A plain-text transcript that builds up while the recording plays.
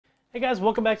Hey guys,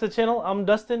 welcome back to the channel. I'm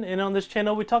Dustin, and on this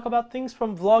channel we talk about things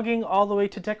from vlogging all the way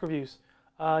to tech reviews.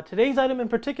 Today's item in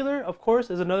particular, of course,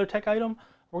 is another tech item.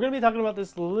 We're going to be talking about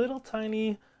this little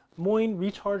tiny Moin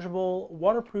rechargeable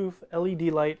waterproof LED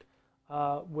light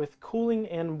with cooling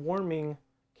and warming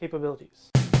capabilities.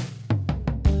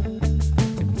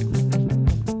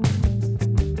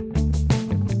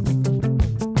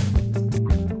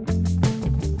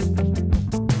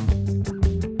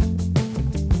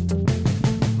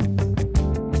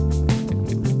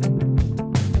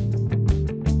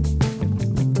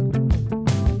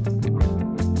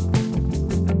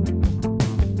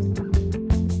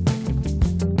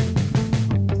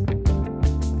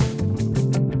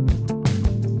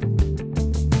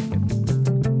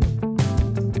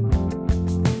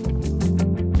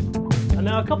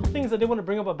 Now, a couple things I did want to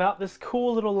bring up about this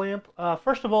cool little lamp.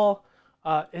 First of all,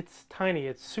 it's tiny.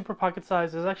 It's super pocket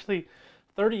sized. It's actually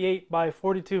 38 by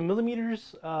 42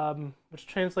 millimeters, which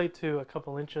translates to a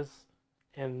couple inches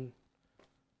in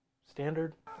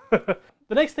standard. The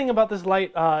next thing about this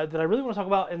light that I really want to talk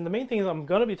about, and the main thing I'm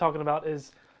going to be talking about,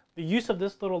 is the use of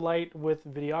this little light with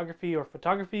videography or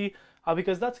photography,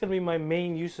 because that's going to be my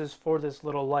main uses for this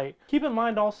little light. Keep in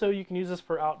mind also you can use this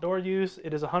for outdoor use.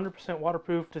 It is 100%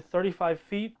 waterproof to 35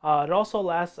 feet. It also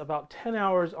lasts about 10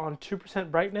 hours on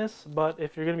 2% brightness, but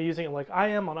if you're going to be using it like I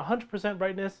am on 100%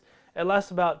 brightness, it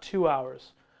lasts about 2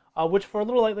 hours, which for a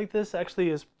little light like this actually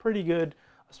is pretty good,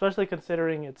 especially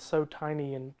considering it's so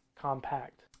tiny and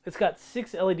compact. It's got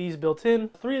 6 LEDs built in.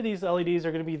 3 of these LEDs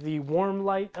are going to be the warm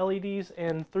light LEDs,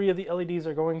 and 3 of the LEDs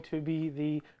are going to be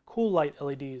the cool light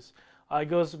LEDs. It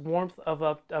goes warmth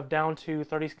of down to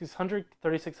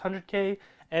 3600K,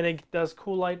 and it does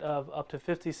cool light of up to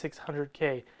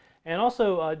 5600K. And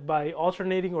also by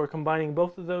alternating or combining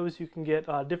both of those, you can get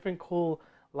different cool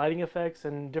lighting effects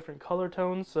and different color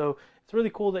tones. So it's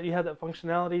really cool that you have that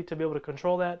functionality to be able to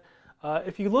control that.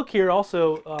 If you look here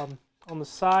also on the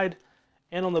side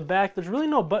and on the back, there's really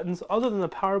no buttons other than the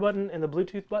power button and the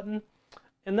Bluetooth button.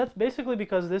 And that's basically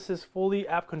because this is fully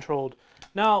app controlled.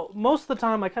 Now, most of the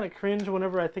time I kind of cringe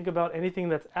whenever I think about anything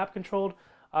that's app controlled,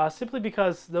 simply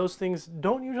because those things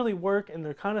don't usually work and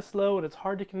they're kind of slow and it's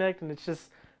hard to connect, and it's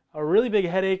just a really big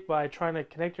headache by trying to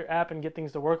connect your app and get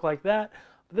things to work like that.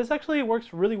 But this actually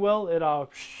works really well.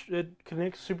 It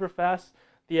connects super fast.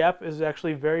 The app is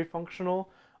actually very functional.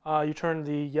 You turn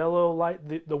the yellow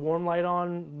light, the warm light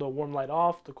on, the warm light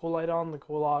off, the cool light on, the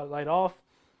cool light off.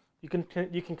 You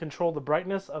can control the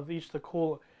brightness of each the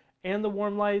cool and the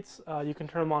warm lights. You can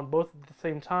turn them on both at the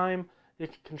same time. You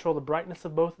can control the brightness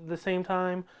of both at the same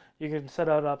time. You can set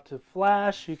it up to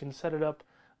flash. You can set it up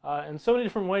in so many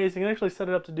different ways. You can actually set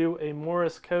it up to do a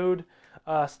Morse code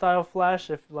style flash,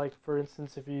 if, like, for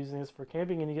instance, if you're using this for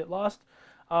camping and you get lost.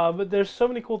 But there's so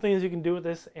many cool things you can do with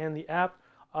this and the app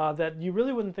that you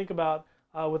really wouldn't think about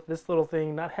with this little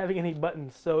thing not having any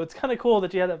buttons. So it's kind of cool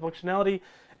that you have that functionality,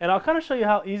 and I'll kind of show you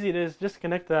how easy it is just to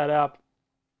connect to that app.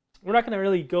 We're not going to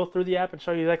really go through the app and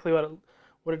show you exactly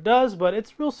what it does, but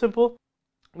it's real simple.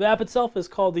 The app itself is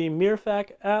called the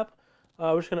Mirfac app.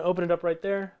 We're just going to open it up right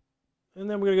there, and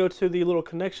then we're going to go to the little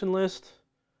connection list.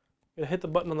 We're going to hit the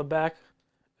button on the back.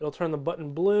 It'll turn the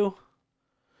button blue,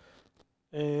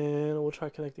 and we'll try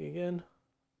connecting again.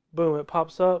 Boom, it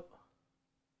pops up.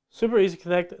 Super easy to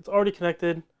connect. It's already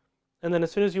connected, and then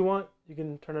as soon as you want, you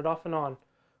can turn it off and on.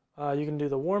 You can do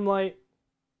the warm light.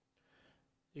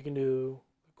 You can do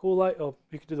the cool light. Oh,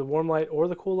 you can do the warm light or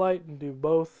the cool light and do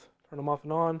both. Turn them off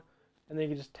and on, and then you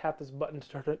can just tap this button to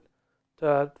turn it,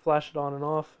 to flash it on and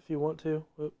off if you want to.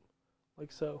 Whoop,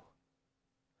 like so.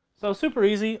 So super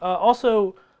easy.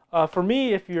 Also, for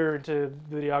me, if you're into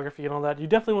videography and all that, you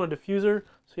definitely want a diffuser.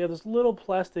 So you have this little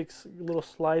plastic, little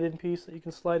slide-in piece that you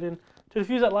can slide in to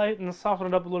diffuse that light and soften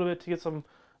it up a little bit to get some,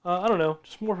 I don't know,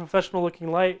 just more professional-looking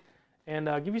light, and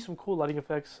give you some cool lighting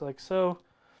effects like so.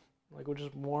 Like, we'll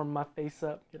just warm my face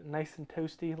up, get it nice and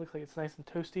toasty. It looks like it's nice and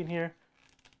toasty in here.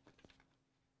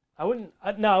 I wouldn't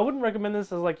recommend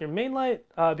this as like your main light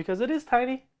because it is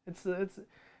tiny.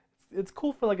 It's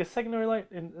cool for like a secondary light,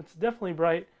 and it's definitely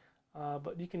bright.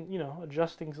 But you can,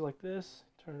 adjust things like this,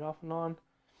 turn it off and on.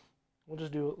 We'll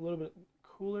just do a little bit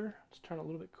cooler, just turn it a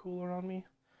little bit cooler on me.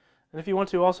 And if you want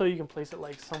to also, you can place it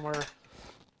like somewhere,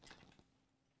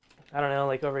 I don't know,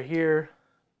 like over here.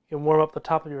 You can warm up the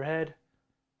top of your head.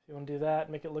 If you want to do that,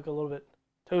 make it look a little bit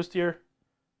toastier.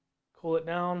 Cool it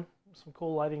down, some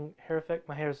cool lighting hair effect.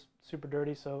 My hair is super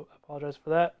dirty, so I apologize for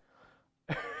that.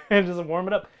 And just warm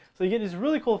it up. So you get these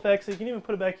really cool effects. So you can even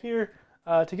put it back here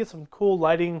to get some cool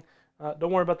lighting.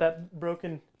 Don't worry about that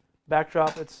broken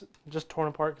backdrop. It's just torn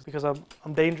apart because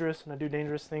I'm dangerous and I do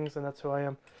dangerous things, and that's who I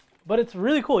am. But it's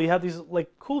really cool. You have these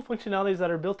like cool functionalities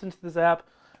that are built into this app.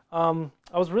 I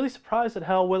was really surprised at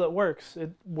how well it works.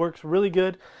 It works really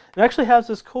good. It actually has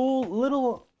this cool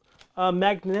little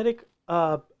magnetic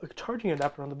charging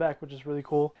adapter on the back, which is really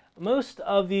cool. Most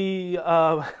of the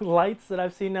lights that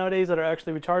I've seen nowadays that are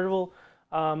actually rechargeable,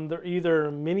 they're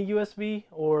either mini USB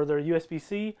or they're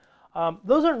USB-C.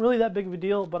 Those aren't really that big of a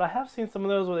deal, but I have seen some of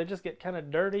those where they just get kind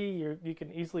of dirty. You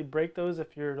can easily break those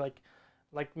if you're like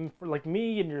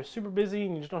me and you're super busy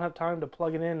and you just don't have time to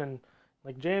plug it in and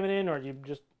like jam it in, or you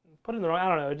just put it in the wrong, I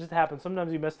don't know, it just happens.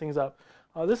 Sometimes you mess things up.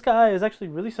 This guy is actually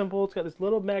really simple. It's got this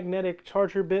little magnetic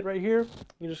charger bit right here.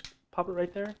 You just pop it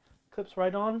right there, clips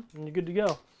right on, and you're good to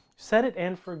go. Set it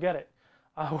and forget it.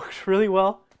 Works really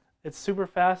well. It's super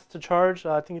fast to charge.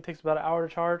 I think it takes about an hour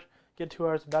to charge, get 2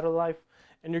 hours of battery life,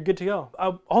 and you're good to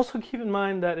go. Also keep in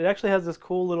mind that it actually has this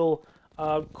cool little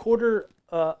quarter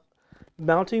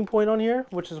mounting point on here,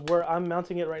 which is where I'm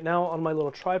mounting it right now on my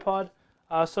little tripod.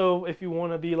 So if you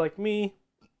want to be like me,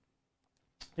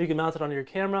 you can mount it on your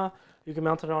camera, you can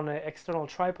mount it on an external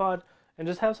tripod, and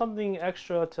just have something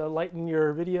extra to lighten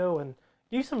your video and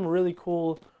do some really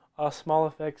cool small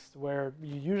effects where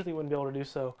you usually wouldn't be able to do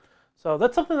so. So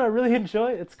that's something I really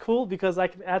enjoy. It's cool because I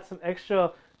can add some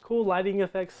extra cool lighting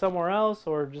effects somewhere else,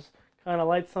 or just kind of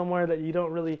light somewhere that you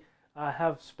don't really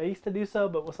have space to do so,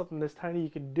 but with something this tiny you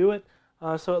can do it.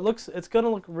 So it's going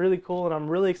to look really cool, and I'm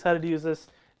really excited to use this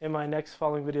in my next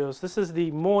following videos. This is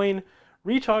the Moin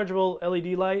rechargeable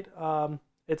LED light.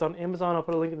 It's on Amazon. I'll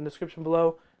put a link in the description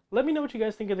below. Let me know what you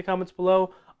guys think in the comments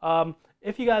below.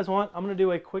 If you guys want, I'm going to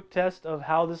do a quick test of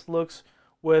how this looks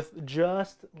with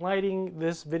just lighting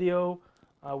this video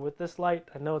with this light.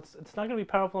 I know it's not going to be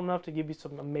powerful enough to give you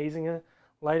some amazing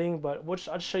lighting, but I'll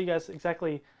just show you guys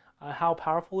exactly how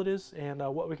powerful it is and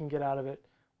what we can get out of it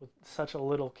with such a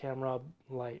little camera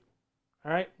light.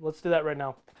 All right, let's do that right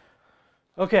now.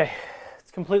 Okay, it's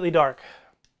completely dark.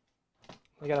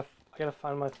 I gotta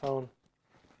find my phone.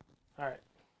 All right,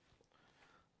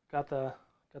 got the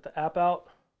app out.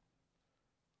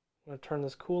 I'm gonna turn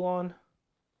this cool on.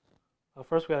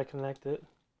 First we gotta connect it.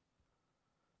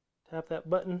 Tap that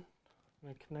button. I'm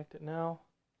gonna connect it now.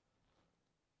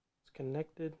 It's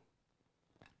connected.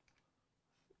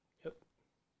 Yep.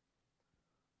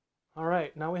 All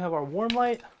right, now we have our warm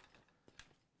light,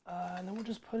 and then we'll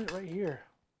just put it right here.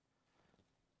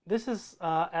 This is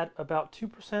at about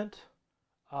 2%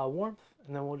 warmth,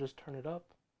 and then we'll just turn it up.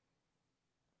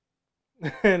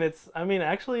 And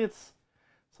actually it's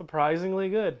surprisingly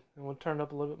good. And we'll turn it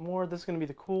up a little bit more. This is going to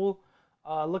be the cool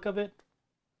look of it.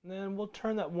 And then we'll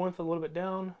turn that warmth a little bit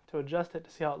down to adjust it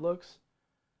to see how it looks.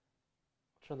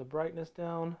 Turn the brightness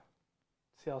down,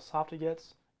 see how soft it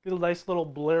gets. Get a nice little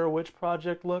Blair Witch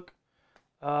Project look.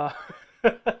 Turn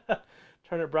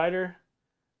it brighter.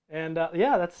 And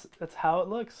yeah, that's how it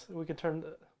looks. We can turn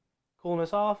the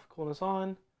coolness off, coolness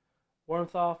on,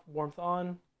 warmth off, warmth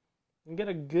on, and get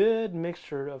a good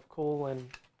mixture of cool and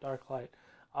dark light.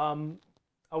 I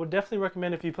would definitely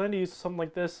recommend, if you plan to use something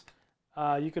like this,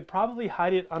 you could probably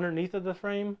hide it underneath of the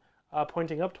frame,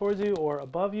 pointing up towards you or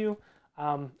above you.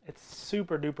 It's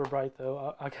super duper bright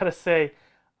though, I gotta say,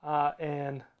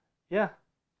 and yeah,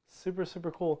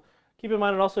 super cool. Keep in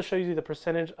mind it also shows you the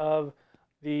percentage of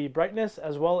the brightness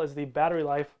as well as the battery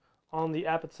life on the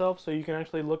app itself, so you can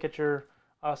actually look at your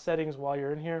settings while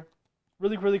you're in here.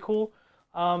 Really cool.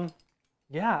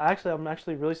 Yeah, I'm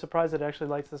actually really surprised that it actually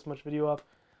lights this much video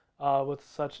up with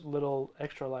such little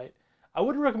extra light. I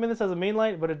wouldn't recommend this as a main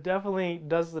light, but it definitely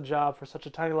does the job for such a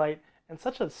tiny light and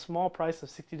such a small price of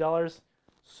 $60.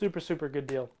 Super good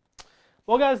deal.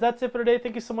 Well guys, that's it for today.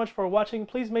 Thank you so much for watching.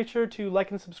 Please make sure to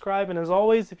like and subscribe, and as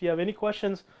always, if you have any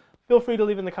questions, feel free to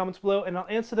leave in the comments below and I'll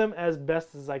answer them as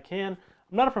best as I can.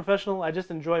 I'm not a professional, I just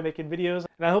enjoy making videos,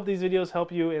 and I hope these videos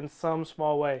help you in some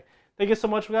small way. Thank you so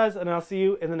much guys, and I'll see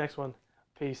you in the next one.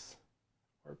 Peace.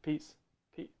 Or peace.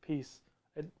 Peace.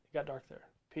 It got dark there.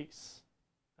 Peace.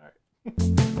 All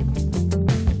right.